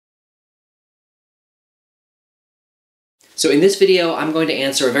So in this video, I'm going to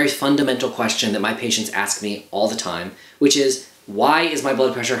answer a very fundamental question that my patients ask me all the time, which is, why is my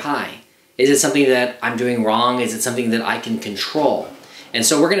blood pressure high? Is it something that I'm doing wrong? Is it something that I can control? And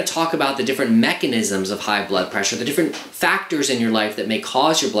so we're going to talk about the different mechanisms of high blood pressure, the different factors in your life that may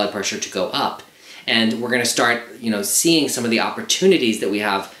cause your blood pressure to go up. And we're going to start, seeing some of the opportunities that we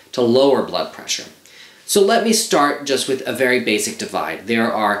have to lower blood pressure. So let me start just with a very basic divide.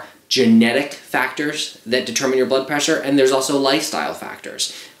 There are genetic factors that determine your blood pressure, and there's also lifestyle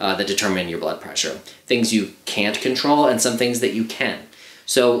factors that determine your blood pressure. Things you can't control and some things that you can.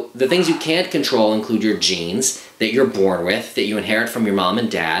 So the things you can't control include your genes that you're born with, that you inherit from your mom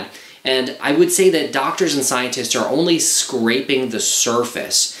and dad. And I would say that doctors and scientists are only scraping the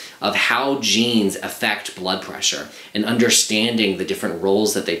surface of how genes affect blood pressure and understanding the different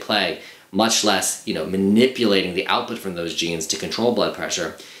roles that they play, much less, manipulating the output from those genes to control blood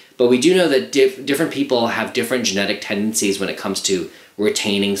pressure. But we do know that different people have different genetic tendencies when it comes to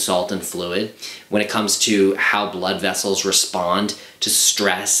retaining salt and fluid, when it comes to how blood vessels respond to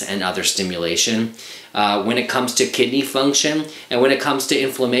stress and other stimulation, when it comes to kidney function, and when it comes to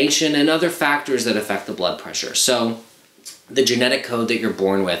inflammation and other factors that affect the blood pressure. So the genetic code that you're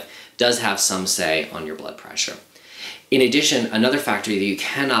born with does have some say on your blood pressure. In addition, another factor that you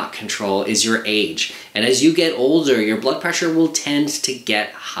cannot control is your age. And as you get older, your blood pressure will tend to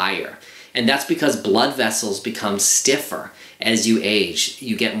get higher. And that's because blood vessels become stiffer as you age.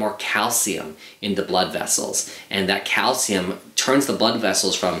 You get more calcium in the blood vessels. And that calcium turns the blood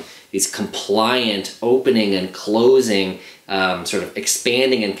vessels from these compliant opening and closing, sort of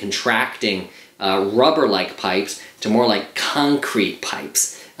expanding and contracting rubber-like pipes to more like concrete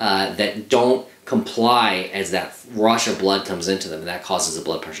pipes that don't comply as that rush of blood comes into them, and that causes the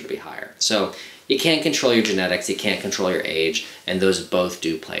blood pressure to be higher. So you can't control your genetics, you can't control your age, and those both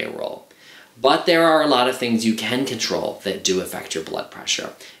do play a role. But there are a lot of things you can control that do affect your blood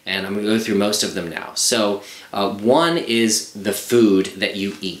pressure, and I'm going to go through most of them now. So one is the food that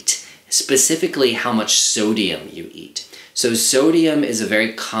you eat, specifically how much sodium you eat. So sodium is a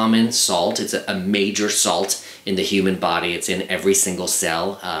very common salt. It's a major salt in the human body. It's in every single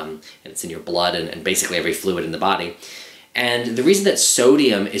cell, and it's in your blood and basically every fluid in the body. And the reason that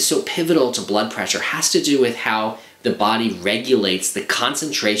sodium is so pivotal to blood pressure has to do with how the body regulates the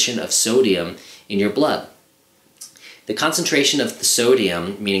concentration of sodium in your blood. The concentration of the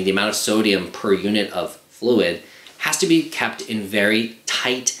sodium, meaning the amount of sodium per unit of fluid, has to be kept in very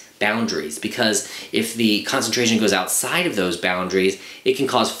tight boundaries, because if the concentration goes outside of those boundaries, it can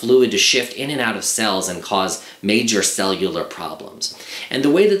cause fluid to shift in and out of cells and cause major cellular problems. And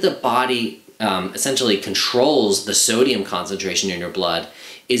the way that the body essentially controls the sodium concentration in your blood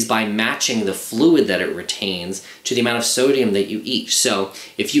is by matching the fluid that it retains to the amount of sodium that you eat. So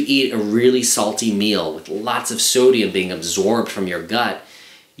if you eat a really salty meal with lots of sodium being absorbed from your gut,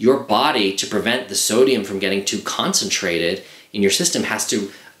 your body, to prevent the sodium from getting too concentrated in your system, has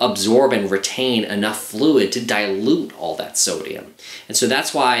to absorb and retain enough fluid to dilute all that sodium. And so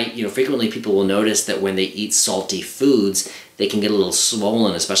that's why, frequently people will notice that when they eat salty foods, they can get a little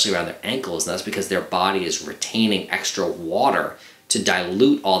swollen, especially around their ankles, and that's because their body is retaining extra water to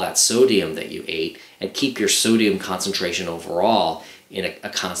dilute all that sodium that you ate and keep your sodium concentration overall in a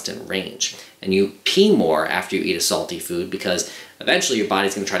constant range. And you pee more after you eat a salty food because eventually your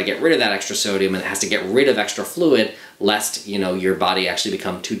body's going to try to get rid of that extra sodium, and it has to get rid of extra fluid lest your body actually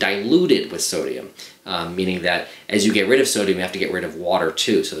become too diluted with sodium, meaning that as you get rid of sodium, you have to get rid of water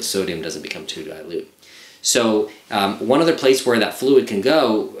too, so the sodium doesn't become too dilute. So one other place where that fluid can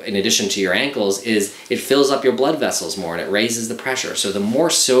go, in addition to your ankles, is it fills up your blood vessels more and it raises the pressure. So the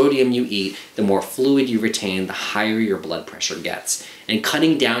more sodium you eat, the more fluid you retain, the higher your blood pressure gets. And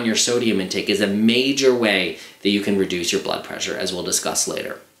cutting down your sodium intake is a major way that you can reduce your blood pressure, as we'll discuss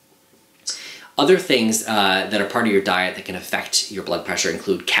later. Other things that are part of your diet that can affect your blood pressure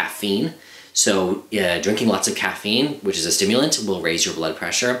include caffeine. So drinking lots of caffeine, which is a stimulant, will raise your blood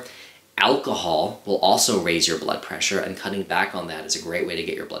pressure. Alcohol will also raise your blood pressure, and cutting back on that is a great way to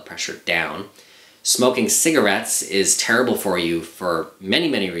get your blood pressure down. Smoking cigarettes is terrible for you for many,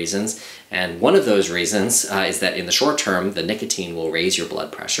 many reasons, and one of those reasons is that in the short term, the nicotine will raise your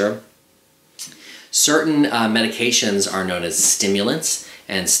blood pressure. Certain medications are known as stimulants,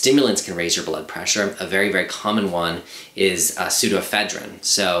 and stimulants can raise your blood pressure. A very, very common one is pseudoephedrine.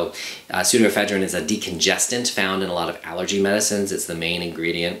 So pseudoephedrine is a decongestant found in a lot of allergy medicines. It's the main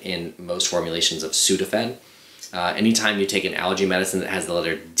ingredient in most formulations of Sudafed. Anytime you take an allergy medicine that has the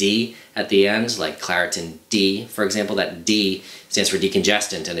letter D at the end, like Claritin D, for example, that D stands for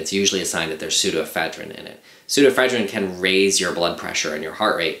decongestant, and it's usually a sign that there's pseudoephedrine in it. Pseudoephedrine can raise your blood pressure and your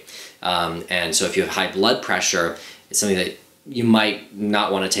heart rate. And so if you have high blood pressure, is something that you might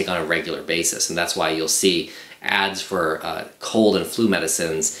not want to take on a regular basis, and that's why you'll see ads for cold and flu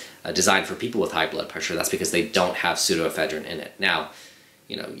medicines designed for people with high blood pressure. That's because they don't have pseudoephedrine in it. Now,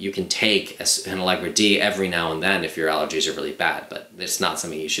 you can take an Allegra D every now and then if your allergies are really bad, but it's not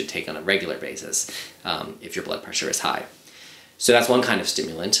something you should take on a regular basis if your blood pressure is high. So that's one kind of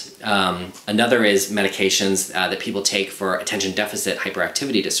stimulant. Another is medications that people take for attention deficit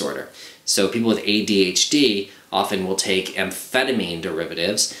hyperactivity disorder. So people with ADHD often will take amphetamine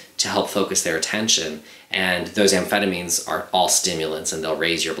derivatives to help focus their attention, and those amphetamines are all stimulants, and they'll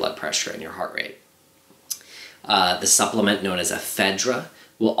raise your blood pressure and your heart rate. The supplement known as ephedra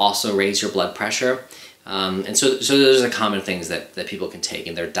will also raise your blood pressure. And so those are common things that people can take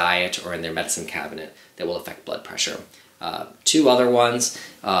in their diet or in their medicine cabinet that will affect blood pressure. Two other ones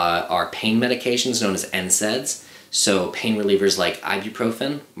are pain medications known as NSAIDs. So pain relievers like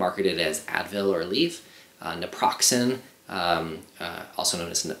ibuprofen, marketed as Advil or Aleve, naproxen, also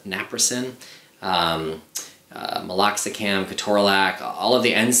known as naproxen, meloxicam, ketorolac, all of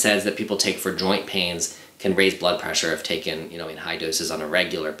the NSAIDs that people take for joint pains can raise blood pressure if taken, in high doses on a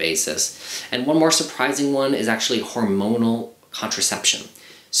regular basis. And one more surprising one is actually hormonal contraception.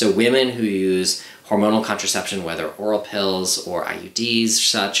 So women who use hormonal contraception, whether oral pills or IUDs,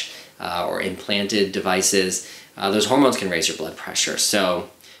 such, or implanted devices, those hormones can raise your blood pressure. So,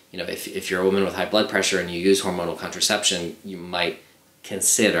 if you're a woman with high blood pressure and you use hormonal contraception, you might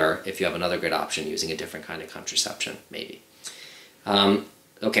consider, if you have another good option, using a different kind of contraception, maybe.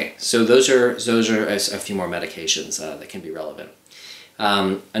 Okay, so those are a few more medications that can be relevant.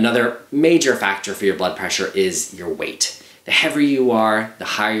 Another major factor for your blood pressure is your weight. The heavier you are, the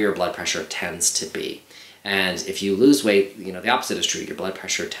higher your blood pressure tends to be. And if you lose weight, the opposite is true. Your blood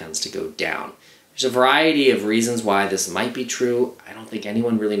pressure tends to go down. There's a variety of reasons why this might be true. I don't think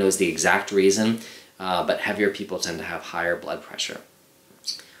anyone really knows the exact reason, but heavier people tend to have higher blood pressure.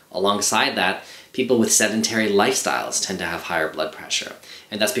 Alongside that, people with sedentary lifestyles tend to have higher blood pressure.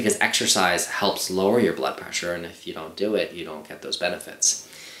 And that's because exercise helps lower your blood pressure, and if you don't do it, you don't get those benefits.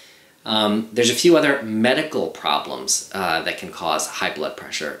 There's a few other medical problems that can cause high blood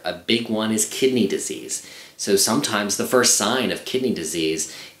pressure. A big one is kidney disease. So sometimes the first sign of kidney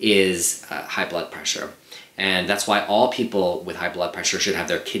disease is high blood pressure. And that's why all people with high blood pressure should have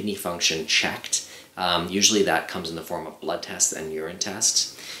their kidney function checked. Usually that comes in the form of blood tests and urine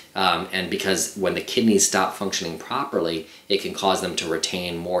tests. And because when the kidneys stop functioning properly, it can cause them to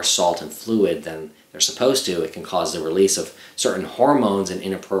retain more salt and fluid than they're supposed to. It can cause the release of certain hormones in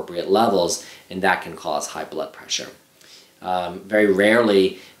inappropriate levels, and that can cause high blood pressure. Very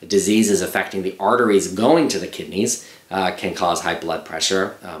rarely, diseases affecting the arteries going to the kidneys can cause high blood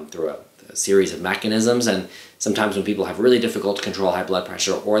pressure through a series of mechanisms, and sometimes when people have really difficult to control high blood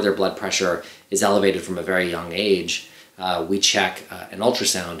pressure, or their blood pressure is elevated from a very young age, we check an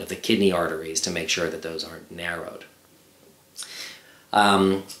ultrasound of the kidney arteries to make sure that those aren't narrowed.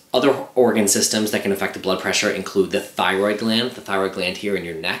 Other organ systems that can affect the blood pressure include the thyroid gland here in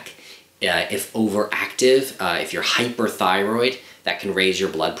your neck. If overactive, if you're hyperthyroid, that can raise your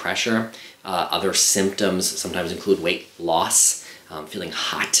blood pressure. Other symptoms sometimes include weight loss, feeling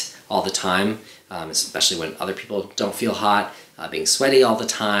hot all the time, especially when other people don't feel hot, being sweaty all the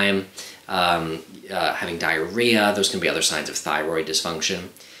time, having diarrhea. Those can be other signs of thyroid dysfunction.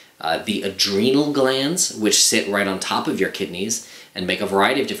 The adrenal glands, which sit right on top of your kidneys and make a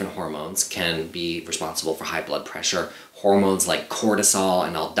variety of different hormones, can be responsible for high blood pressure. Hormones like cortisol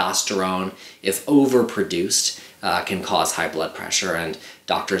and aldosterone, if overproduced, can cause high blood pressure, and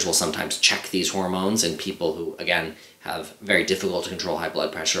doctors will sometimes check these hormones in people who, again, have very difficult to control high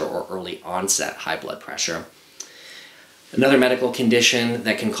blood pressure or early onset high blood pressure. Another medical condition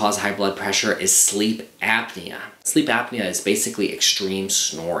that can cause high blood pressure is sleep apnea. Sleep apnea is basically extreme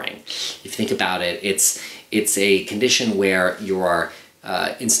snoring. If you think about it, it's a condition where you are,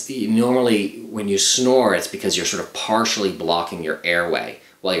 normally when you snore, it's because you're sort of partially blocking your airway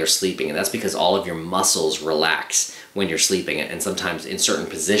while you're sleeping, and that's because all of your muscles relax when you're sleeping, and sometimes in certain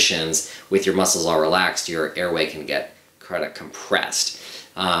positions with your muscles all relaxed, your airway can get kind of compressed.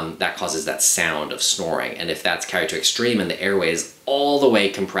 That causes that sound of snoring, and if that's carried to extreme and the airway is all the way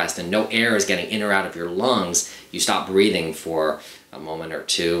compressed and no air is getting in or out of your lungs, you stop breathing for a moment or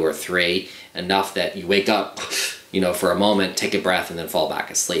two or three, enough that you wake up, for a moment, take a breath, and then fall back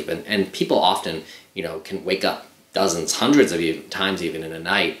asleep. And people often, can wake up dozens, hundreds of times even in a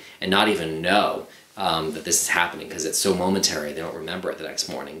night and not even know that this is happening because it's so momentary. They don't remember it the next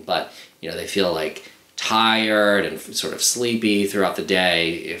morning, but they feel like tired and sort of sleepy throughout the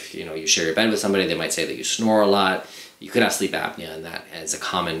day. If you share your bed with somebody, they might say that you snore a lot. you could have sleep apnea, and that is a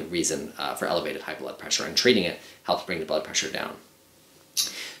common reason for elevated high blood pressure, and treating it helps bring the blood pressure down.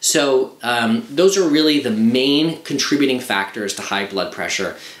 So those are really the main contributing factors to high blood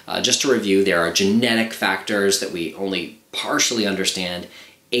pressure. Just to review, there are genetic factors that we only partially understand,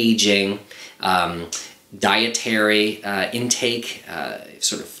 aging, dietary intake,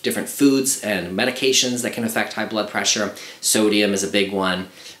 sort of different foods and medications that can affect high blood pressure. Sodium is a big one.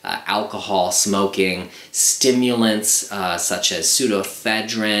 Alcohol, smoking, stimulants such as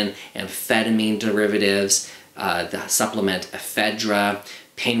pseudoephedrine, amphetamine derivatives, the supplement ephedra,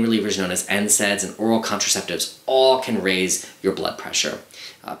 pain relievers known as NSAIDs, and oral contraceptives all can raise your blood pressure.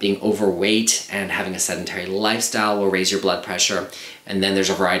 Being overweight and having a sedentary lifestyle will raise your blood pressure. And then there's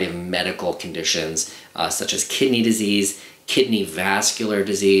a variety of medical conditions such as kidney disease, kidney vascular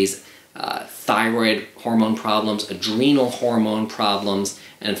disease, thyroid hormone problems, adrenal hormone problems,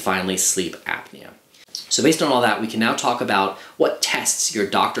 and finally sleep apnea. So based on all that, we can now talk about what tests your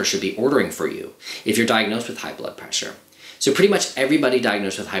doctor should be ordering for you if you're diagnosed with high blood pressure. So pretty much everybody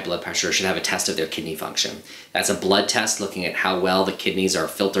diagnosed with high blood pressure should have a test of their kidney function. That's a blood test looking at how well the kidneys are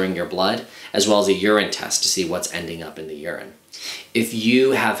filtering your blood, as well as a urine test to see what's ending up in the urine. If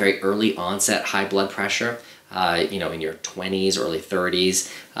you have very early onset high blood pressure, in your 20s, early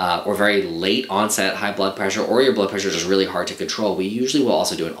 30s, or very late onset high blood pressure, or your blood pressure is really hard to control, we usually will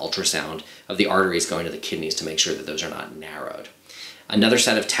also do an ultrasound of the arteries going to the kidneys to make sure that those are not narrowed. Another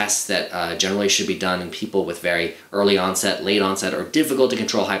set of tests that generally should be done in people with very early onset, late onset, or difficult to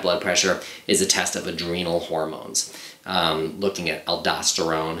control high blood pressure is a test of adrenal hormones, looking at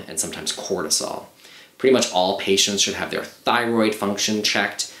aldosterone and sometimes cortisol. Pretty much all patients should have their thyroid function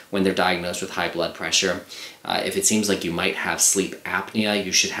checked when they're diagnosed with high blood pressure. If it seems like you might have sleep apnea,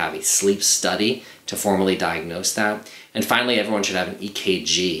 you should have a sleep study to formally diagnose that. And finally, everyone should have an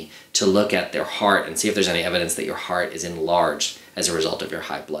EKG to look at their heart and see if there's any evidence that your heart is enlarged as a result of your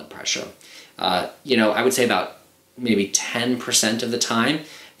high blood pressure. I would say about maybe 10% of the time,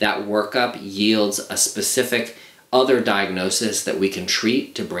 that workup yields a specific other diagnosis that we can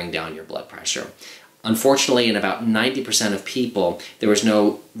treat to bring down your blood pressure. Unfortunately, in about 90% of people, there was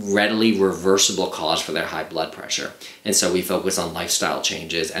no readily reversible cause for their high blood pressure. And so we focus on lifestyle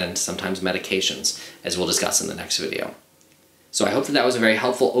changes and sometimes medications, as we'll discuss in the next video. So I hope that was a very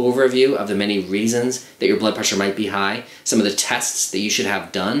helpful overview of the many reasons that your blood pressure might be high, some of the tests that you should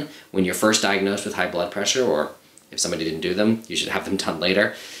have done when you're first diagnosed with high blood pressure, or if somebody didn't do them, you should have them done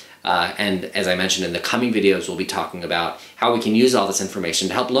later. And as I mentioned in the coming videos, we'll be talking about how we can use all this information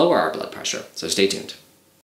to help lower our blood pressure. So stay tuned.